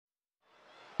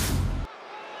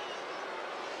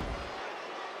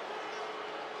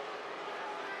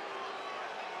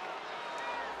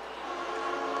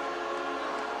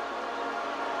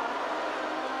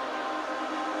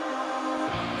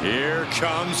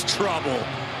comes trouble.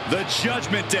 The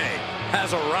Judgment Day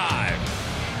has arrived.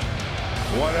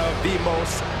 One of the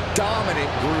most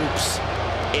dominant groups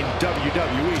in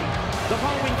WWE. The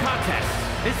following contest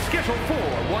is scheduled for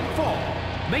one fall.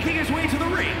 Making his way to the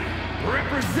ring,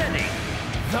 representing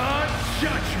the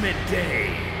Judgment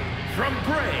Day. From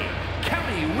Bray,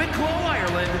 County Wicklow,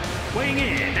 Ireland, weighing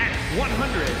in at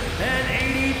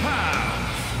 180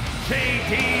 pounds,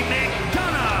 JD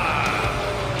McDonagh.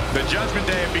 The Judgment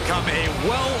Day have become a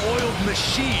well-oiled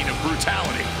machine of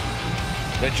brutality.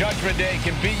 The Judgment Day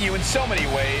can beat you in so many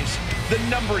ways. The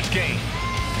numbers game,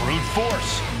 brute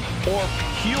force, or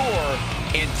pure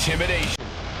intimidation.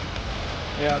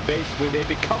 Yeah, basically, they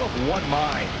become of one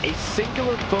mind, a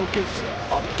singular focus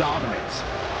of dominance.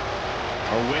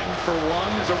 A win for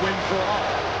one is a win for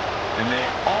all, and they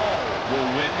all will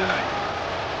win tonight.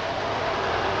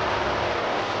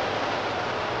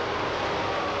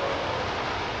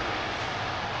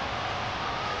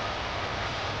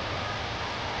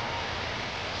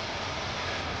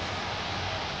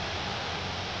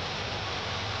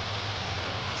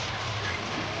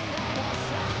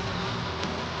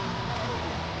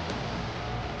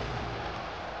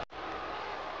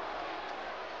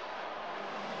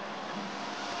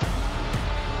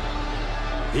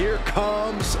 Here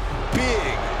comes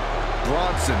big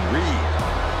Bronson Reed.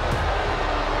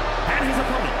 And his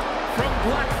opponent from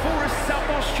Black Forest, South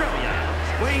Australia,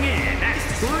 weighing in at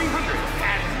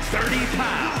 330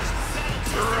 pounds,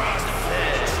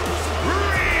 Bronson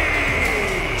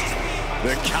Reed.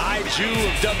 The kaiju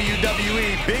of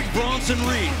WWE, Big Bronson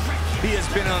Reed. He has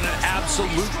been on an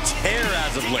absolute tear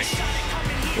as of late.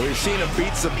 We've seen him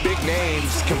beat some big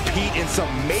names, compete in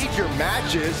some major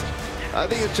matches. I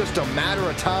think it's just a matter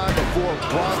of time before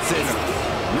Bronson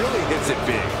really hits it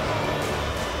big.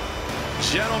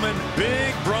 Gentlemen,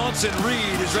 Big Bronson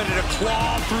Reed is ready to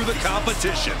claw through the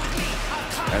competition.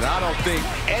 And I don't think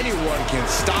anyone can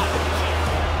stop him.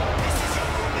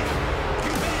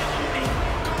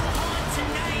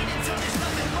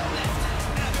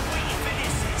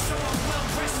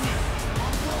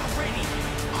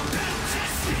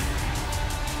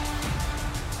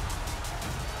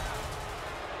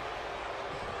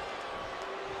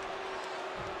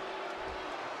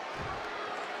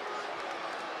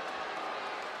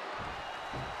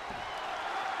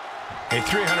 A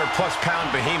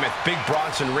 300-plus-pound behemoth, Big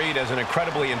Bronson Reed has an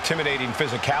incredibly intimidating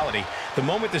physicality. The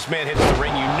moment this man hits the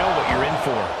ring, you know what you're in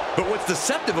for. But what's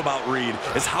deceptive about Reed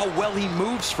is how well he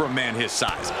moves for a man his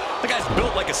size. The guy's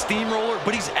built like a steamroller,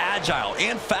 but he's agile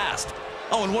and fast.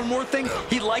 Oh, and one more thing,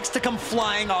 he likes to come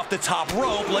flying off the top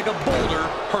rope like a boulder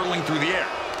hurtling through the air.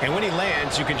 And when he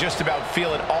lands, you can just about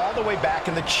feel it all the way back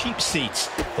in the cheap seats.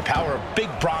 The power of Big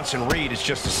Bronson Reed is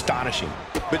just astonishing.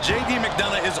 But JD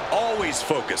McDonagh is always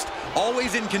focused,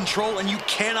 always in control, and you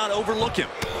cannot overlook him.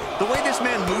 The way this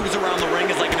man moves around the ring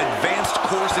is like an advanced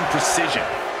course in precision.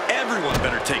 Everyone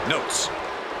better take notes.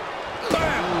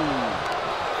 Bam!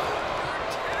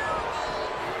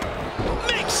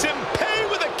 Makes him pay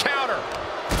with a counter.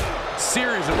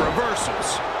 Series of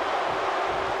reversals.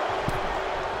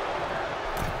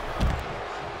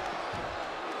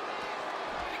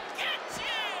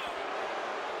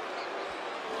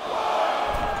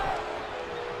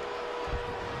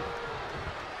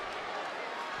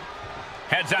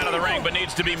 Heads out of the ring, but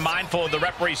needs to be mindful of the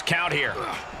referee's count here.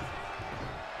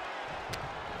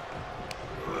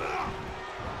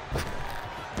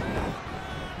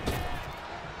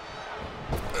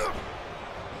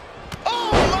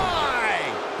 Oh,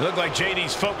 my! Looked like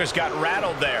JD's focus got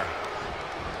rattled there.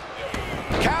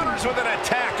 Counters with an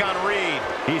attack on Reed.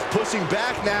 He's pushing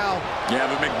back now. Yeah,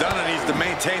 but McDonagh needs to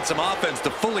maintain some offense to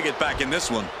fully get back in this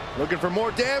one. Looking for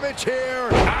more damage here.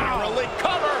 Powerfully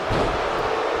cover.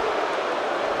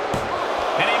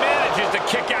 And he manages to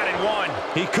kick out in one.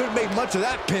 He couldn't make much of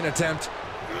that pin attempt.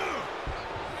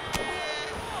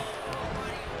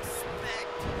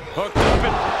 Hooked up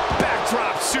and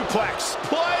backdrop suplex.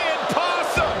 Playing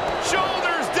possum.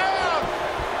 Shoulders down.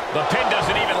 The pin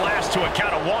doesn't even last to a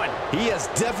count of one. He is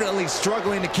definitely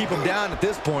struggling to keep him down at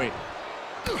this point.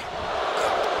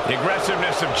 The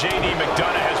aggressiveness of JD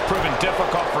McDonagh has proven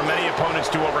difficult for many opponents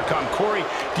to overcome. Corey,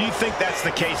 do you think that's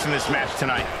the case in this match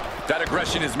tonight? That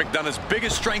aggression is McDonagh's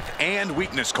biggest strength and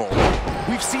weakness, Cole.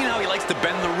 We've seen how he likes to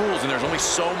bend the rules, and there's only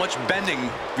so much bending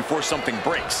before something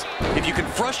breaks. If you can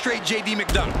frustrate JD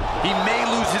McDonagh, he may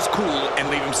lose his cool and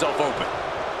leave himself open.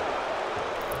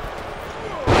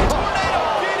 Tornado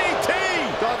DDT!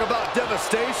 Talk about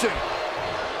devastation.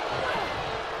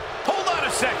 Hold on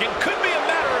a second. Could be a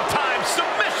matter of time.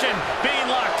 Submission being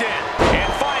locked in.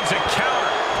 And finds a counter.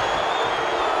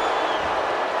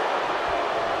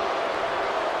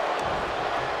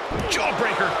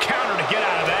 Jawbreaker counter to get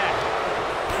out of that.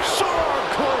 Sharp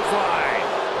clothesline.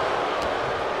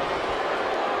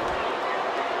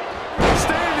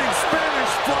 Standing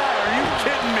Spanish fly. Are you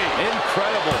kidding me?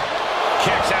 Incredible.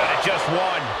 Kicks out at just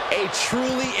one. A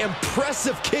truly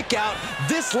impressive kick out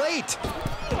this late.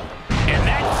 And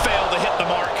that failed to hit the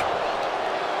mark.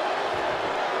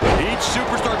 Each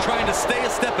superstar trying to stay a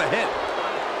step ahead.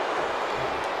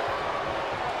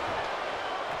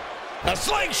 A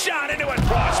slingshot into a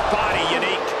crossbody,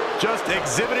 unique. Just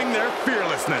exhibiting their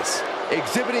fearlessness.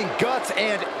 Exhibiting guts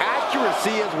and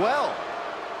accuracy as well.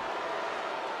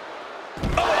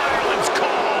 Oh, Ireland's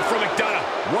call from McDonagh.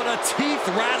 What a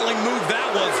teeth-rattling move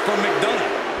that was from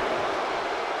McDonagh.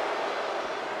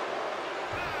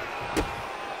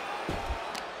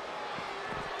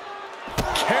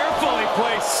 Carefully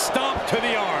placed stomp to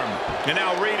the arm. And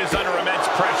now Reed is under immense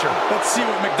pressure. Let's see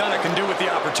what McDonagh can do with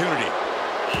the opportunity.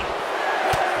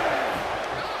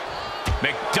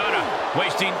 McDonagh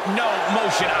wasting no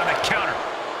motion on the counter.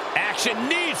 Action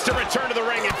needs to return to the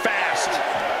ring and fast.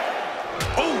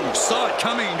 Oh, saw it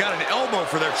coming and got an elbow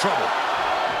for their trouble.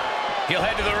 He'll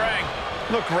head to the ring.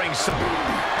 Look, McDonagh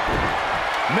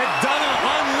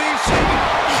unleashing.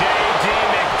 J.D.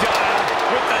 McDonagh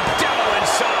with the devil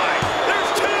inside.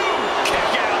 There's two.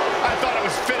 Kick out. I thought it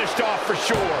was finished off for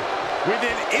sure.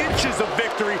 Within inches of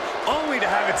victory, only to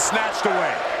have it snatched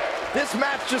away. This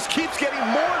match just keeps getting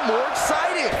more and more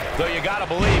exciting. Though you gotta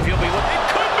believe he'll be looking.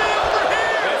 It could be over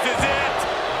here. This is it.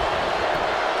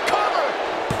 Cover.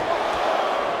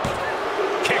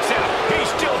 Kicks out. He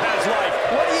still has life.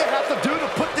 What do you have to do to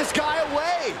put this guy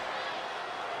away?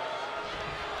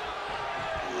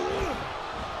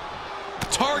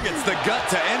 Targets the gut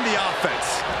to end the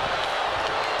offense.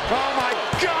 Oh, my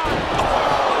God.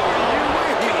 Oh, are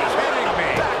you kidding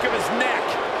me? Back of his neck.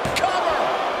 Cover.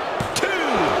 Two.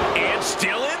 And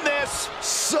still in this.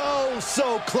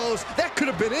 So close. That could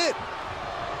have been it.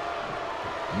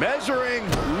 Measuring.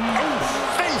 Oh,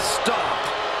 face stop.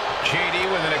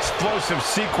 JD with an explosive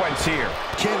sequence here.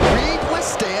 Can Reed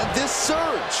withstand this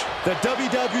surge? The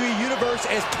WWE Universe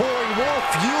is pouring more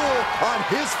fuel on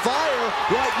his fire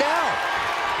right now.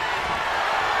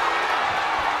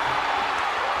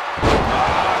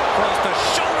 Across the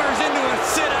shoulders into a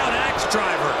sit-out axe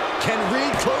driver. Can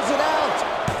Reed close it out?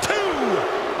 Two.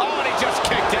 Oh, and he just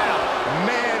kicked out.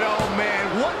 Man, oh, man,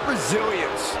 what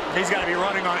resilience. He's got to be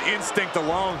running on instinct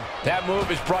alone. That move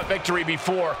has brought victory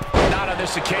before. Not on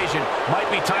this occasion. Might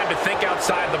be time to think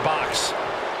outside the box.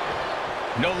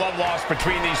 No love lost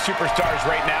between these superstars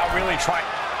right now. Really trying.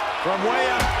 From way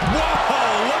up. Whoa,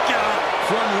 look out.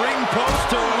 From ring post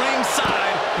to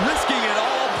ringside, risking it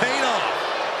all paid off.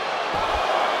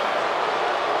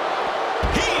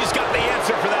 He's got the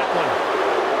answer for that one.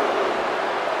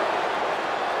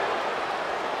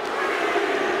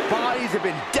 Bodies have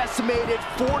been decimated,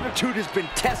 fortitude has been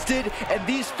tested, and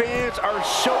these fans are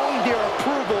showing their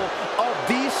approval of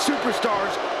these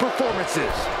superstars'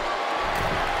 performances.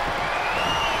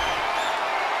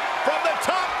 From the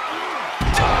top.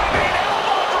 Diving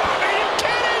elbow drop. Are you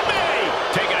kidding me?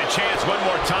 Taking a chance one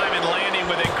more time and landing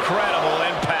with incredible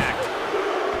impact.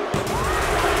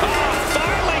 Oh,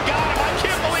 finally got him. I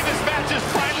can't believe this match is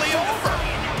finally over.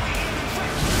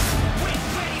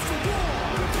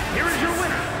 Here is your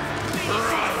winner,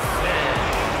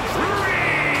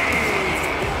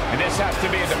 And this has to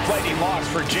be a deflating loss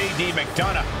for J.D.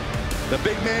 McDonagh. The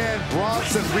big man,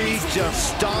 Bronson Reed,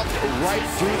 just stomped right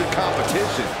through the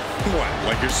competition. What,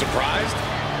 like you're surprised?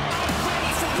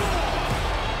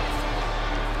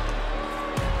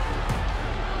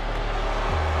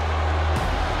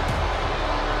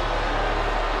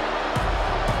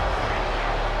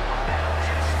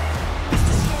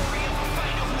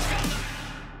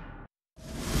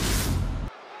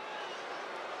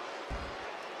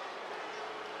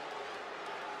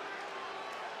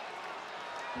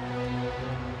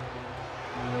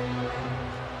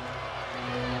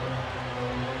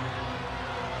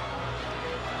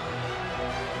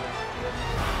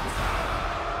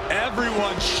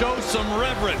 Everyone show some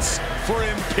reverence for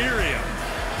Imperium.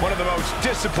 One of the most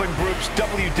disciplined groups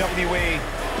WWE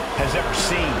has ever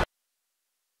seen.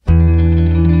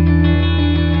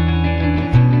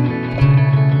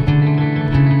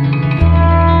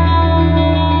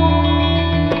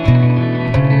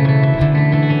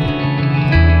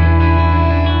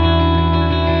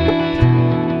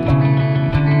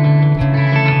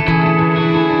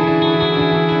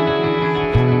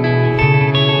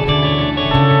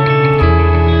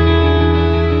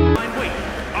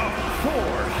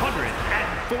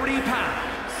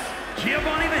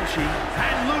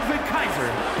 and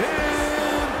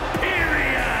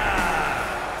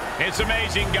It's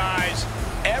amazing, guys.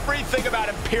 Everything about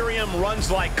Imperium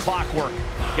runs like clockwork.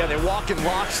 Yeah, they walk in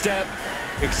lockstep,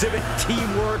 exhibit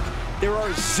teamwork. There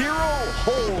are 0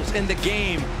 holes in the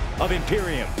game of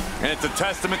Imperium. And it's a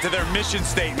testament to their mission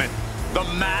statement. The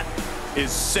mat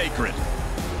is sacred.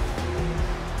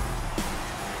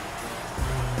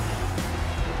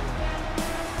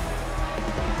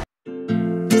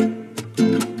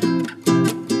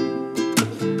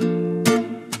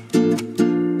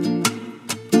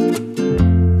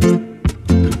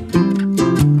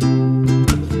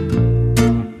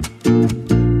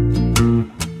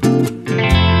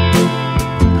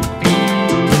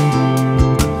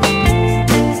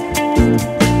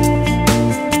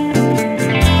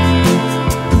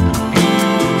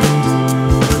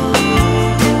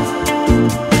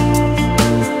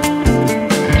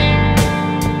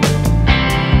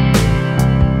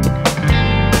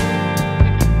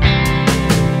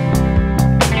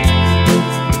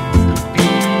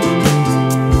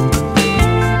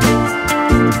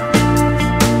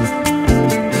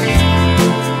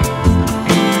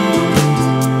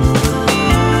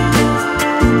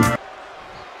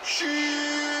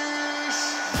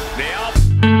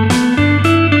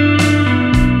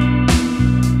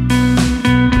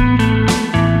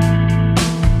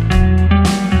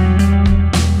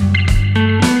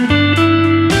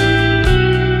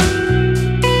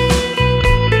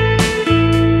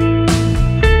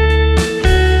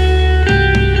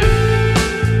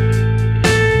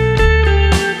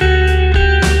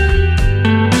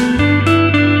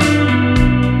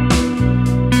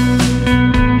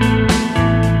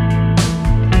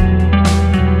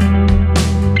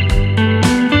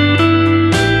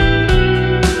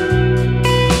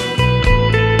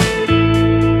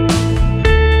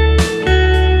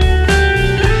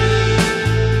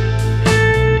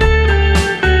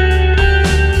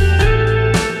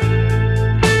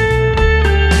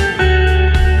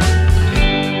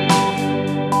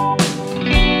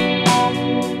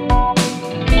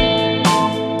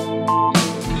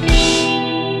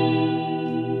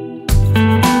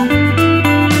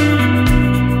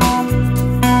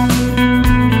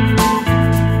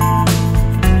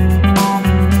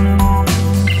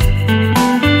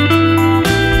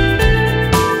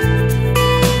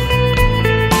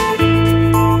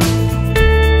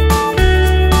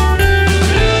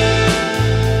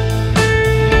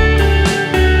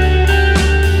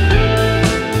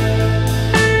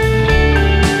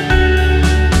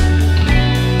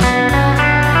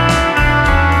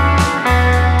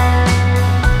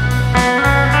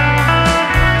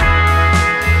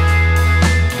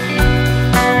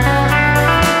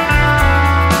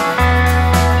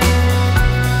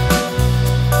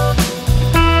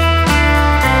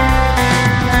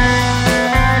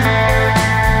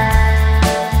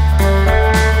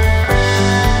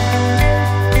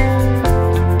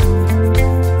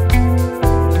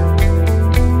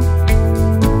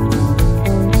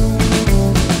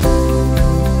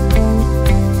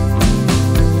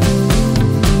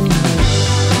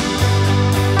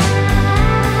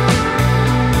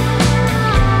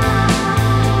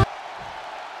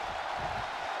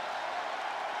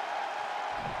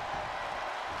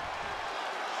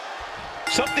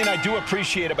 Something I do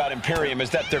appreciate about Imperium is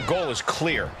that their goal is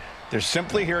clear. They're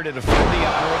simply here to defend the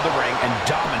honor of the ring and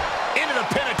dominate. Into the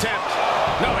pin attempt.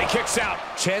 No, he kicks out.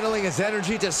 Channeling his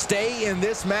energy to stay in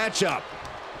this matchup.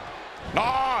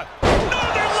 Northern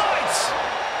Lights.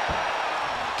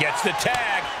 Gets the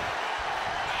tag.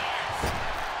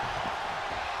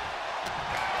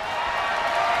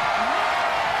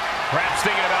 Perhaps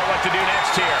thinking about what to do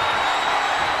next here.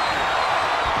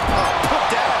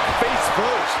 Put down face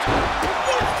first.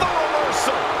 With the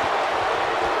reversal.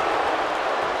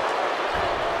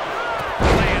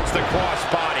 Lands the cross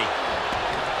body.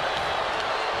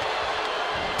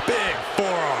 Big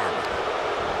forearm.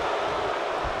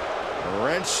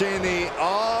 Wrenching the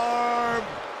arm.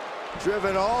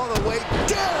 Driven all the way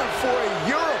down for a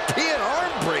European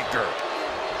arm breaker.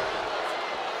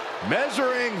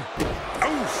 Measuring.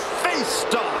 Oof, face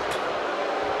stop.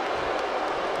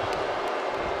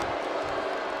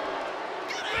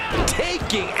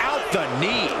 Taking out the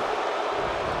knee.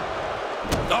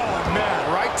 Oh,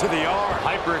 man, right to the arm.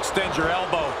 Hyperextend your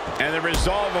elbow. And the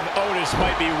resolve of Otis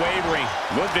might be wavering.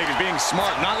 Ludwig is being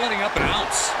smart, not letting up an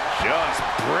ounce. Just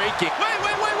breaking. Wait.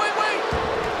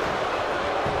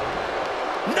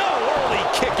 No, holy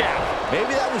kick out.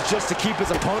 Maybe that was just to keep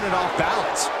his opponent off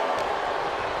balance.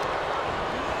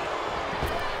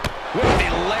 With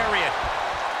the lariat.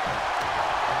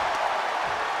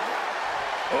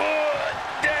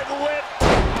 Deadlift.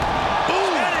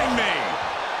 Kidding me.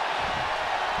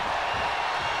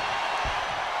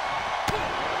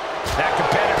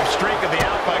 streak of the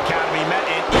Alpha Academy met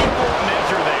in equal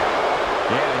measure there.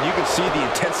 Yeah, and you can see the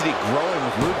intensity growing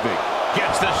with Ludwig.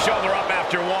 Gets the shoulder up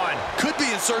after one. Could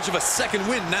be in search of a second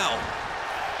win now.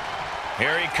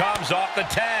 Here he comes off the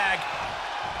tag.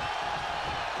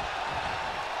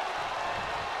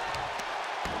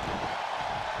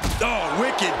 Oh,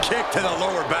 wicked kick to the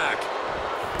lower back.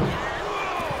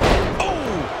 Oh,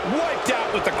 wiped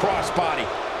out with the crossbody.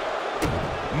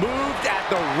 Moved at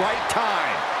the right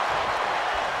time.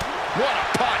 What a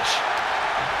punch.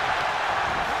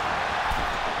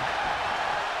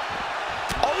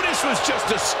 Otis was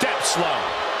just a step slow.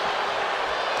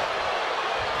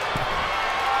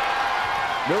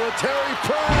 Military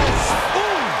press.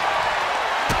 Ooh.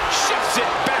 Shifts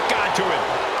it back onto him.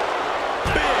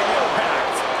 Big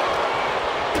impact.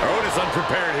 Otis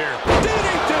unprepared here.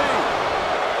 DDT.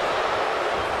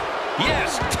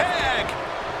 Yes, tag.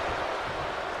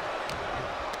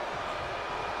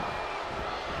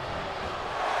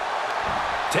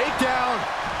 Takedown.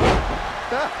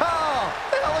 Oh,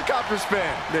 the helicopter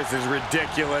spin. This is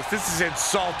ridiculous. This is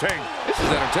insulting. This is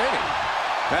entertaining.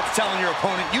 That's telling your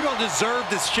opponent you don't deserve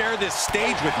to share this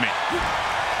stage with me.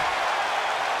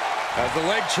 As the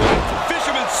leg trap,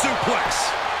 fisherman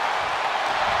suplex.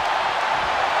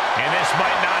 And this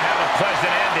might not have a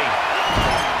pleasant ending.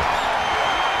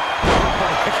 Oh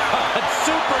my God,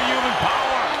 superhuman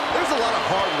power. There's a lot of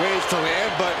hard ways to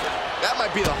land, but that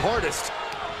might be the hardest.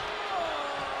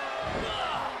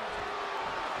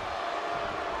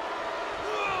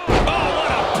 Oh,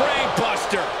 what a brain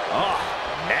buster. Oh,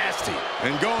 nasty.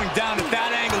 And going down at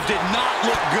that angle did not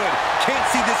look good. Can't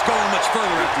see this going much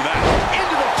further after that.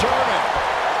 Into the German.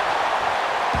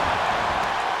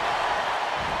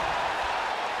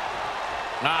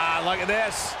 Ah, look at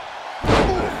this.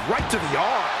 Ooh, right to the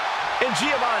arm. And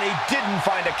Giovanni didn't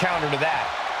find a counter to that.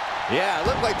 Yeah, it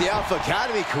looked like the Alpha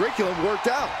Academy curriculum worked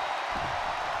out.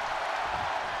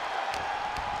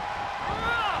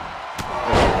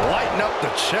 Lighten up the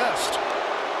chest.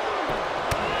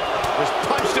 Just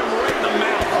punched him right in the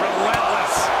mouth.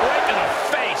 Relentless. Right in the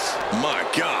face. My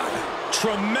God.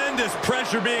 Tremendous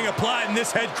pressure being applied in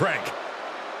this head crank.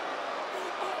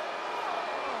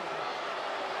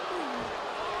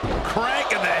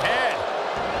 Crank in the head.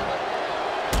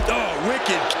 Oh,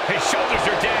 wicked. His shoulders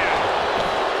are down.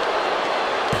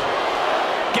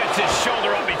 Gets his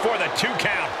shoulder up before the 2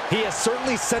 count. He is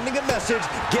certainly sending a message,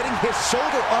 getting his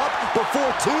shoulder up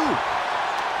before 2.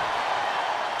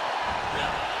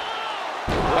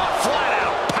 Flat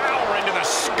out power into the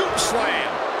scoop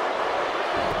slam.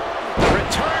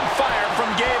 Return fire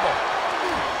from Gable.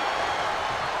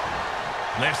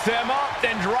 Lifts them up,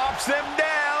 then drops them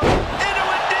down. Into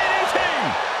a DDT.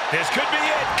 This could be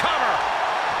it. Cover.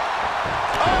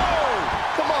 Oh!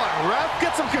 Come on, ref,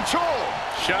 get some control.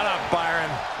 Shut up, Byron.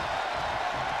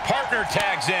 Partner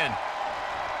tags in.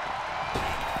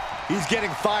 He's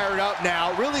getting fired up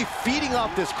now, really feeding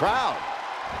off this crowd.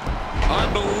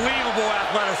 Unbelievable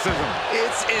athleticism.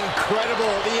 It's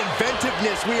incredible, the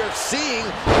inventiveness we are seeing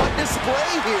on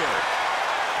display here.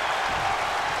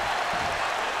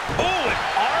 Oh, an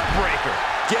arm breaker.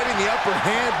 Getting the upper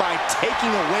hand by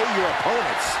taking away your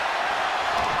opponents.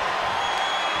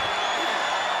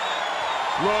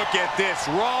 Look at this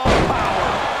raw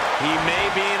power. He may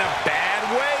be in a bad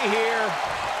way here.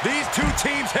 These two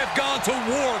teams have gone to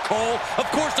war, Cole. Of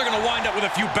course they're going to wind up with a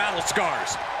few battle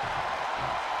scars.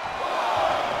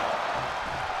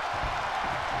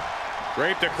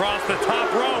 Draped across the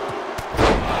top rope.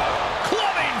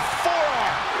 Clubbing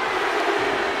forearm.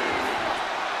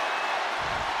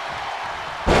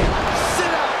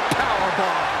 Sit out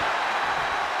powerbomb.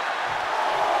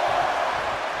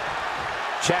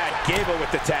 Chad Gable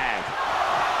with the tag.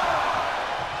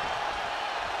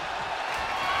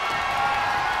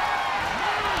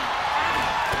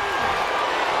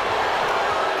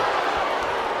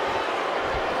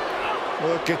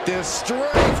 Look at this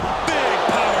strength. Big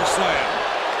power slam.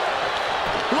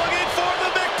 Looking for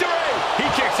the victory. He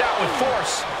kicks out with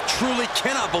force. Truly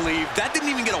cannot believe that didn't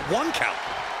even get a 1 count.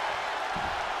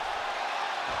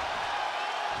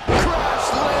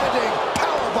 Crash landing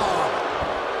powerbomb.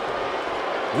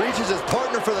 Reaches his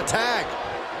partner for the tag.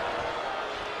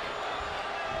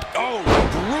 Oh,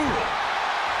 brutal.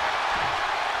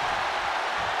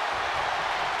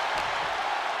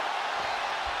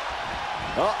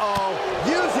 Uh-oh,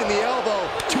 using the elbow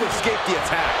to escape the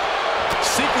attack.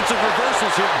 Sequence of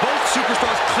reversals here. Both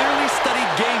superstars clearly studied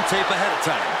game tape ahead of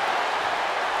time.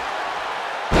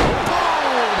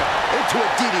 Boom! Into a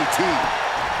DDT.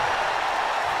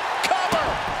 Cover!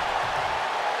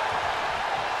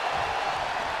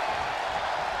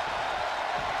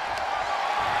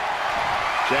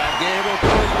 Chad Gable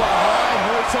goes behind,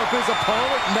 hurts up his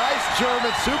opponent. Nice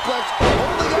German suplex,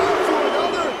 holding on for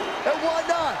another. And why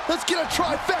not? Let's get a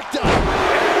trifecta.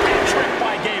 Big trick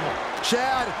by Gable.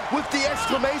 Chad with the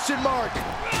exclamation mark.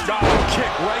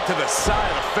 Kick right to the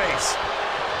side of the face.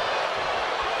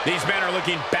 These men are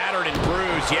looking battered and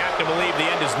bruised. You have to believe the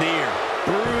end is near.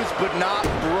 Bruised but not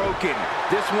broken.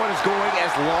 This one is going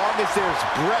as long as there's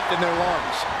breath in their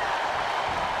lungs.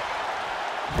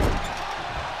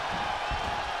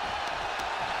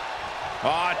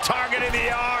 Oh, targeting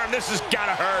the arm. This has got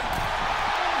to hurt.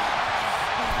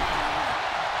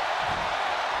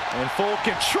 In full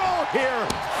control here.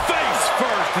 Face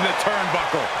first in the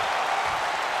turnbuckle.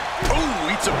 Ooh,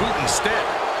 eats a boot instead.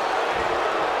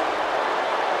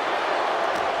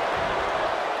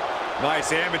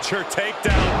 Nice amateur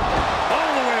takedown.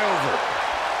 All the way over.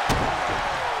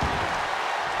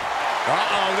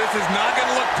 Uh-oh, this is not going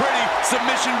to look pretty.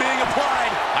 Submission being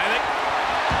applied. I think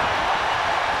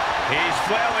he's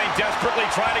flailing, desperately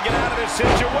trying to get out of this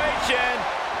situation.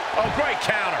 Oh, great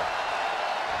counter.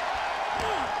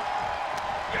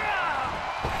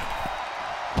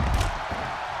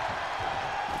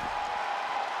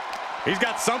 He's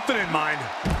got something in mind.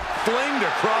 Flinged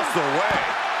across the way.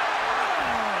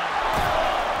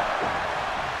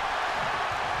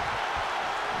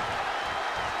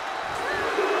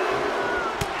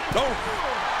 Oh!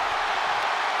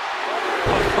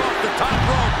 Across the top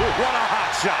rope. What a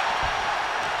hot shot.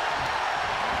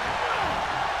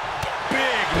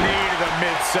 Big knee to the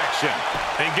midsection.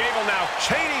 And Gable now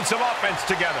chaining some offense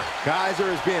together. Kaiser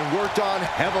is being worked on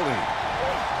heavily.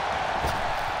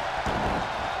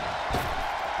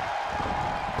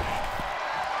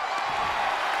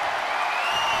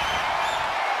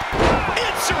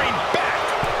 Answering back.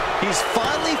 He's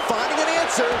finally finding an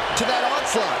answer to that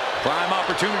onslaught. Prime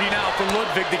opportunity now for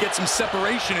Ludwig to get some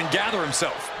separation and gather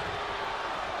himself.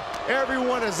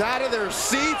 Everyone is out of their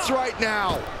seats right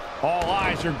now. All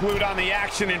eyes are glued on the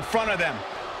action in front of them.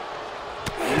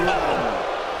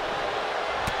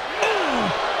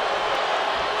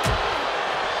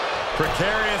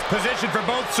 Precarious position for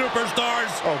both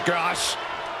superstars. Oh, gosh.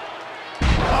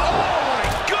 Oh, my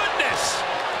goodness!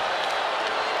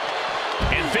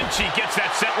 And Vinci gets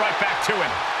that set right back to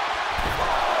him.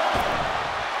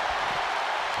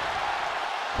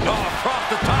 Oh, across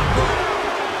the top rope.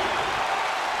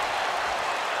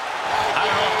 I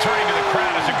don't know if turning to the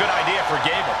crowd is a good idea for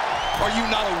Gable. Are you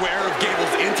not aware of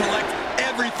Gable's intellect?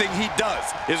 Everything he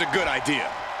does is a good idea.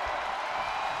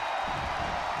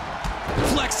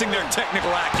 Flexing their technical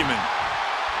acumen.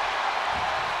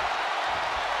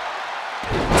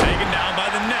 Taken down by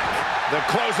the neck. The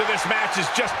close of this match is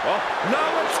just... Oh, no,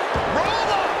 it's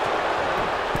rolled up!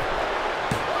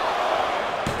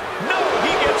 No,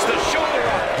 he gets the shoulder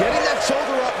up. Getting that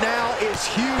shoulder up now is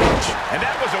huge. And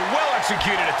that was a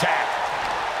well-executed attack.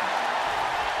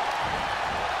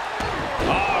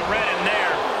 Oh, red in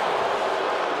there.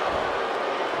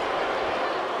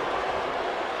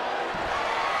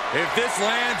 If this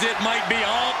lands, it might be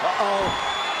all... Uh-oh.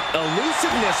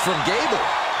 Elusiveness from Gable.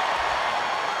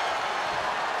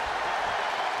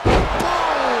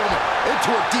 Boom!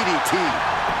 Into a DDT.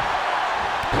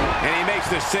 And he makes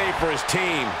the save for his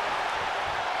team.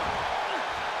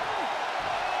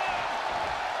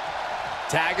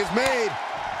 Tag is made.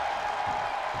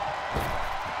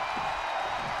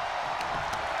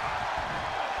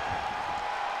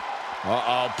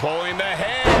 Uh-oh, pulling the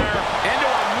hair into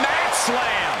a mat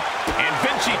slam. And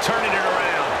Vinci turning it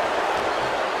around.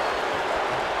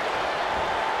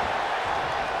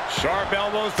 Sharp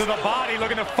elbows to the body,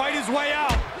 looking to fight his way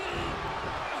out.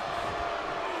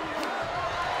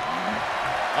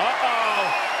 Uh-oh.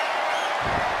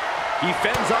 He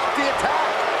fends off the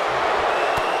attack.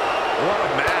 What a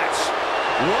match.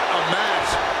 What a match.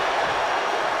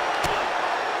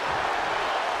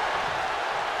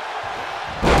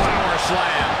 Power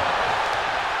slam.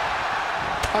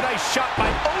 A nice shot by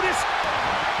Otis.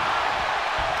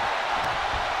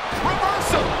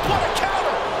 Reversal. What a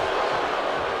counter.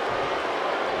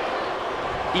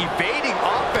 Evading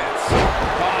offense.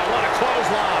 Oh, what a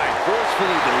clothesline.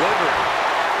 Forcefully delivered.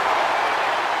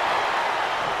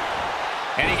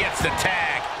 And he gets the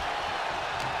tag.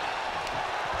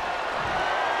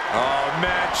 Oh,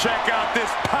 man, check out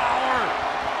this power.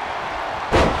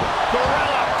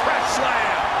 Gorilla press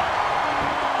slam.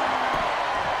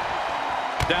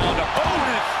 Down to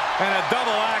Otis. And a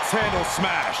double axe handle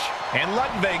smash. And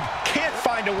Ludwig can't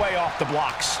find a way off the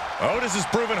blocks. Otis has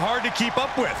proven hard to keep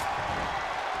up with.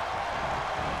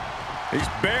 He's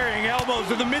burying elbows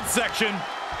to the midsection.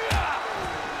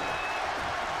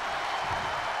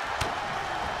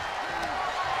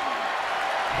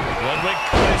 Ludwig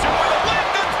Kaiser with a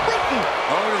left and Bruton.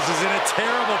 Otis is in a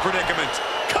terrible predicament.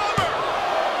 Cover!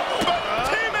 But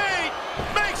teammate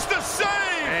makes the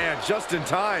save! And just in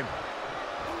time.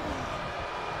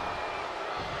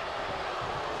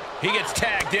 He gets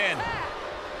tagged in.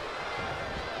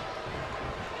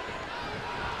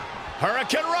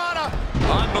 Hurricane Rana.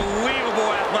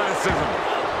 Unbelievable athleticism.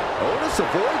 Otis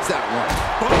avoids that one.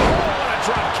 Oh, what a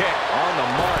drop kick. On the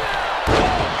mark. Oh,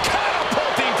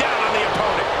 catapulting down on the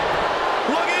opponent.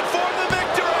 Looking for the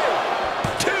victory.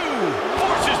 2.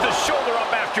 Forces the shoulder up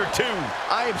after 2.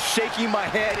 I am shaking my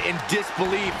head in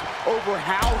disbelief over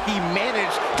how he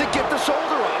managed to get the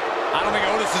shoulder up. I don't think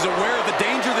Otis is aware of the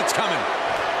danger that's coming.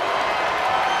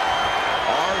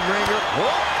 Arm wringer.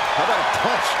 Whoa. How about a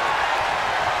punch?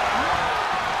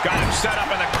 Got him set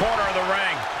up in the corner of the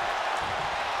ring.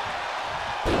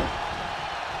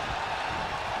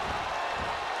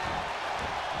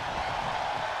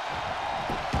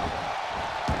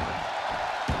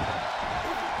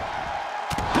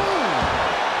 Boom!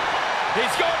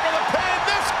 He's going for the pin.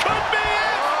 This could be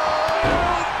it.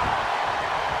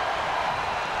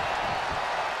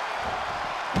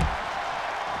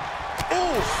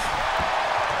 Oof!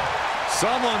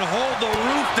 Someone hold the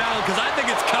roof down, because I think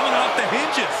it's coming off the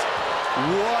hinges.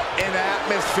 What an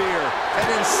atmosphere. An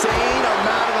insane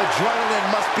amount of adrenaline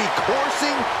must be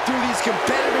coursing through these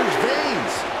competitors'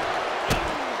 veins.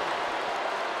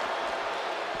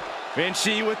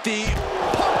 Vinci with the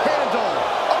pump handle.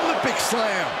 Olympic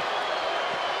slam.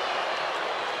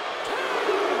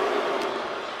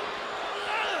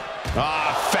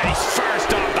 Face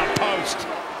first off the post.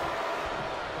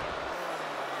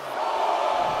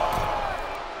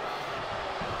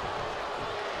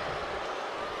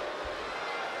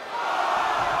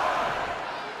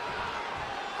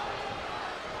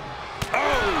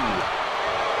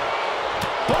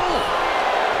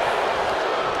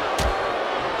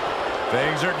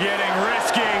 Things are getting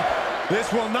risky. This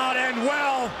will not end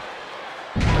well.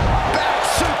 Back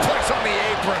suplex on the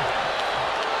apron.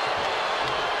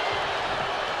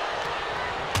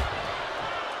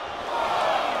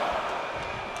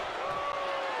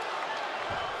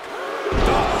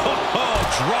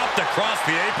 Dropped across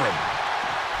the apron.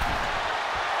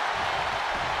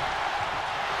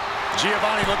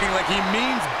 Giovanni looking like he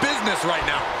means business right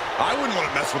now. I wouldn't want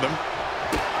to mess with him.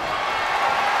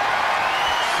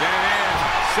 Sent in,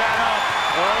 set up.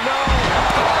 Oh no!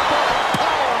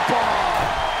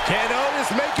 Powerbomb! Can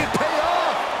Otis make it pay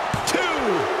off? 2.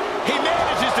 He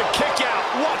manages to kick out.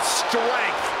 What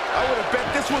strength! I would have bet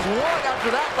this was 1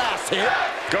 after that last hit.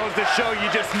 Goes to show you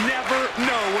just never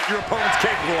know what your opponent's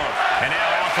capable of. And now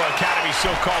Alpha Academy's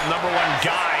so-called #1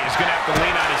 guy is going to have to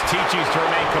lean on his teachings to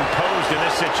remain composed in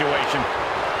this situation.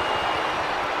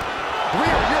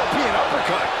 Rear European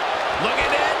uppercut.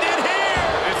 Looking to end it here.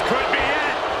 This could be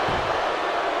it.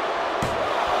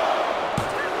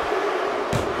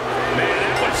 Man,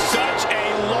 that was such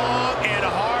a long and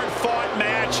hard-fought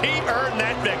match. He earned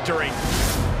that victory.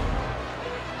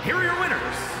 Here are your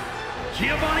winners,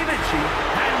 Giovanni Vinci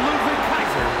and Ludwig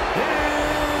Kaiser,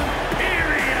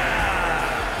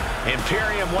 Imperium!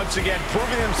 Imperium once again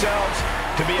proving themselves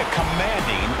to be a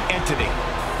commanding entity.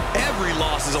 Every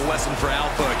loss is a lesson for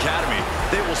Alpha Academy.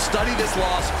 They will study this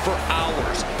loss for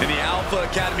hours in the Alpha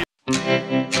Academy.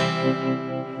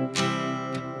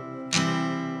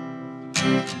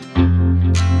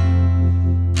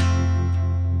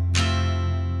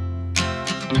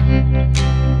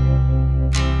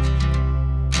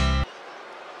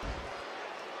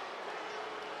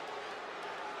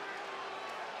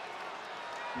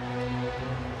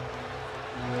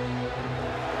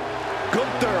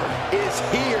 Gunther is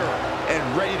here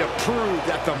and ready to prove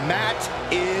that the mat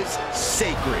is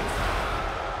sacred.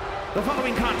 The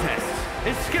following contest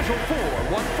is scheduled for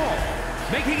one fall.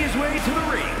 Making his way to the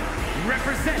ring,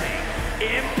 representing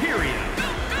Imperium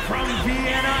from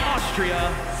Vienna, Austria,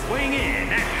 weighing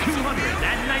in at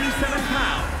 297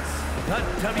 pounds, the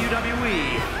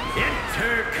WWE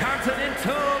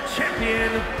Intercontinental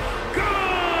Champion,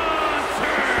 Gunther!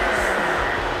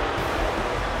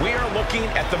 We are looking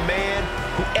at the man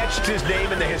who etched his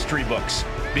name in the history books,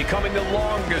 becoming the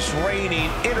longest reigning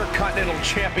Intercontinental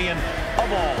Champion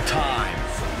of all time.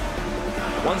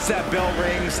 Once that bell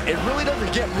rings, it really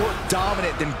doesn't get more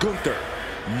dominant than Gunther.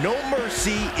 No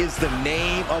mercy is the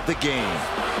name of the game.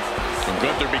 And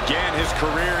Gunther began his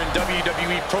career in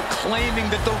WWE proclaiming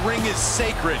that the ring is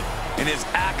sacred, and his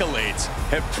accolades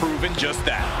have proven just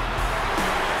that.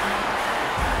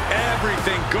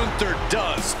 Everything Gunther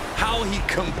does, how he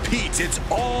competes, it's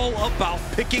all about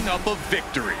picking up a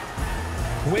victory.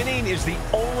 Winning is the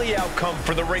only outcome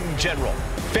for the ring general.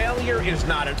 Failure is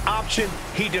not an option.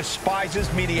 He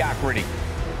despises mediocrity.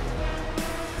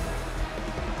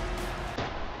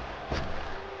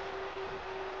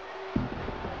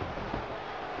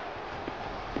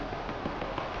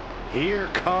 Here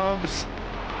comes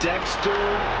Dexter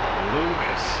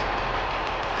Lumis.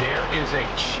 There is a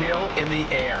chill in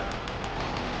the air.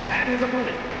 And his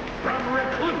opponent, from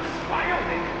Recluse,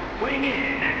 Wyoming, weighing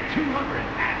in at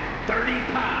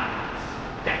 230 pounds,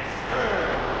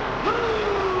 Dexter Lumis.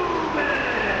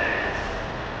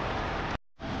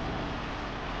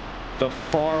 The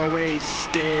faraway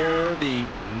stare, the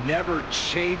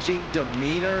never-changing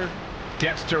demeanor.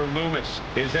 Dexter Lumis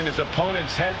is in his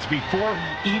opponent's heads before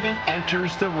he even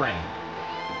enters the ring.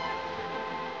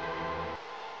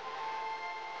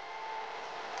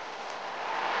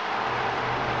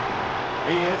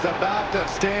 He is about to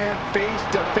stand face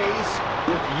to face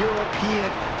with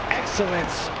European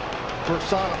excellence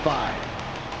personified.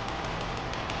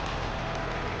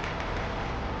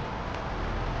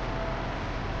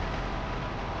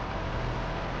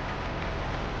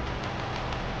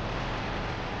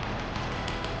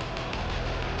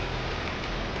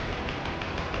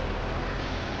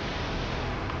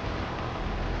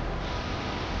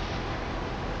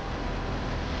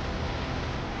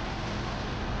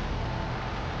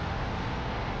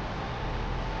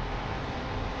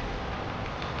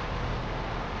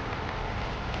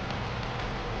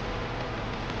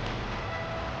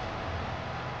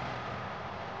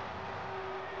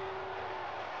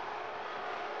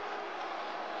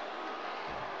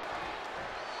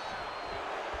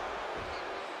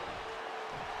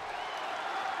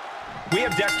 We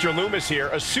have Dexter Lumis here,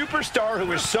 a superstar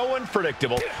who is so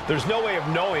unpredictable, there's no way of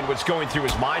knowing what's going through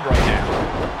his mind right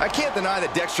now. I can't deny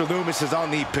that Dexter Lumis is on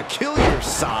the peculiar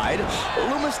side.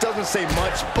 Lumis doesn't say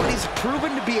much, but he's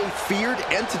proven to be a feared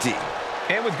entity.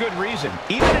 And with good reason.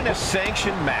 Even in a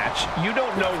sanctioned match, you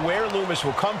don't know where Lumis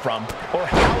will come from or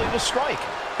how he will strike.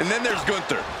 And then there's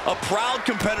Gunther, a proud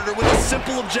competitor with a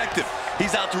simple objective.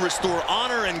 He's out to restore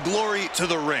honor and glory to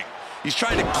the ring. He's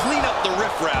trying to clean up the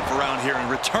riffraff around here and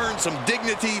return some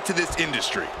dignity to this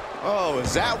industry. Oh,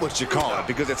 is that what you call it?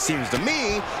 Because it seems to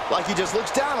me like he just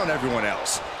looks down on everyone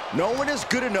else. No one is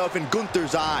good enough in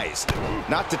Gunther's eyes.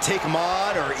 Not to take him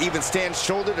on or even stand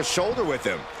shoulder to shoulder with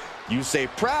him. You say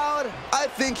proud, I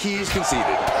think he's conceited.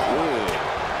 Ooh.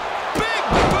 Big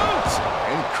boots!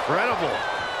 Incredible.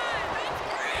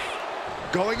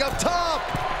 Going up top.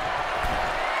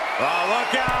 Oh,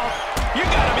 look out! You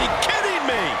gotta be kidding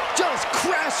me! Just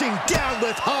crashing down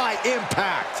with high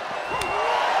impact.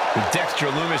 With Dexter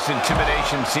Lumis,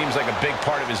 intimidation seems like a big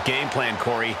part of his game plan,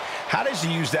 Corey. How does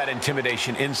he use that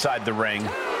intimidation inside the ring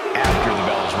after the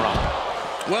bell is rung?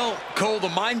 Well, Cole, the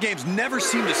mind games never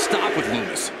seem to stop with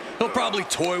Lumis. He'll probably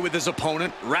toy with his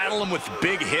opponent, rattle him with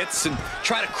big hits, and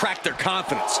try to crack their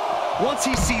confidence. Once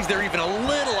he sees they're even a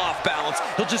little off balance,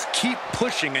 he'll just keep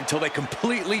pushing until they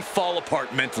completely fall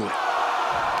apart mentally.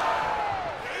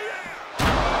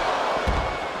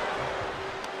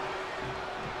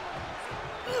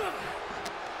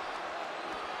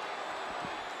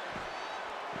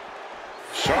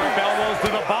 Sharp elbows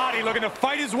to the body, looking to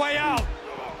fight his way out.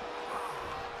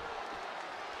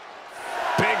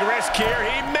 Big risk here.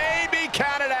 He may be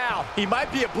counted out. He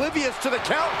might be oblivious to the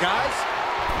count, guys.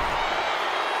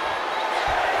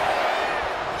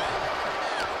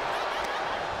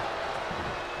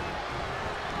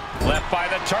 Left by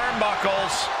the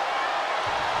turnbuckles.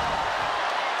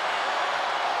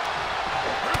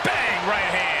 Bang, right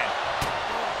hand.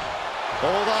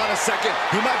 Hold on a second.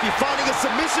 He might be finding a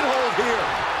submission hold here.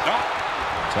 Oh.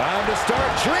 Time to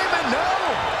start dreaming. No.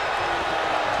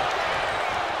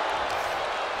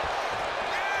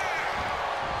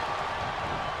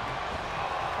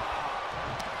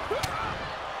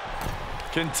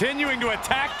 Continuing to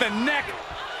attack the neck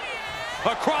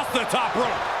across the top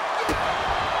rope.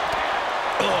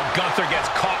 Oh, Gunther gets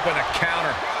caught with a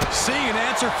counter. Seeing an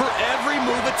answer for every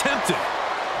move attempted.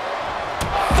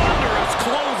 Thunderous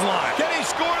clothesline. Can he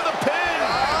score the pin?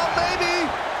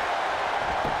 Maybe.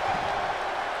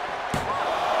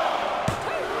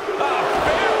 Oh,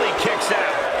 barely kicks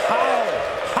out.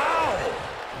 How?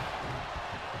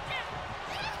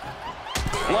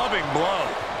 Clubbing blow.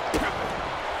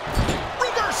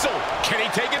 Reversal. Can he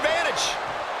take advantage?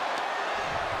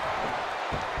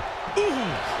 Ooh.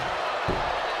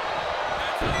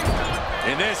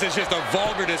 And this is just a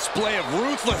vulgar display of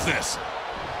ruthlessness.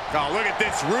 Oh, look at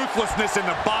this ruthlessness in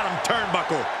the bottom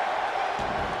turnbuckle.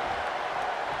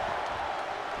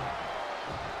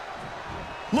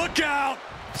 Look out!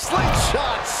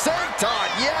 Slingshot senton,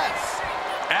 yes.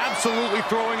 absolutely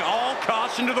throwing all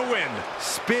caution to the wind.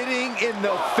 Spitting in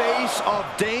the face of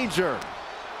danger.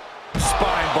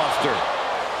 Spine buster.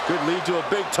 Could lead to a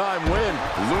big-time win.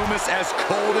 Lumis as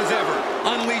cold as ever,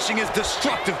 unleashing his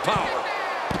destructive power.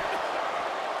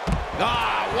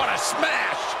 Ah, what a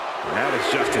smash! That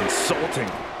is just insulting.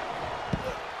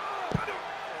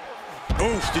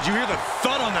 Oof, did you hear the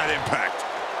thud on that impact?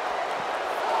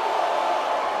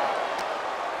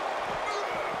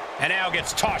 And now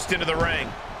gets tossed into the ring.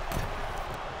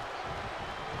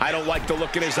 I don't like the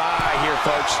look in his eye here,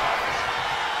 folks.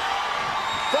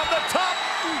 From the top.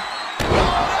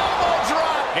 Elbow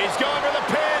drop. He's going for the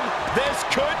pin. This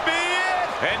could be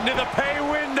it. Into the pay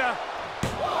window.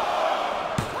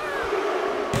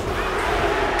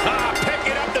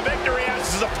 Picking up the victory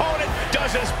as his opponent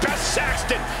does his best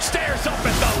Saxton. Stares up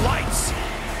at the lights.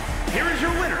 Here is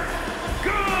your winner,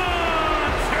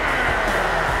 Gunther!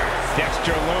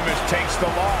 Dexter Lumis takes the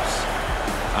loss.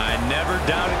 I never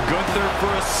doubted Gunther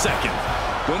for a second.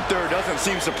 Gunther doesn't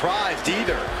seem surprised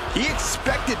either. He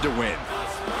expected to win.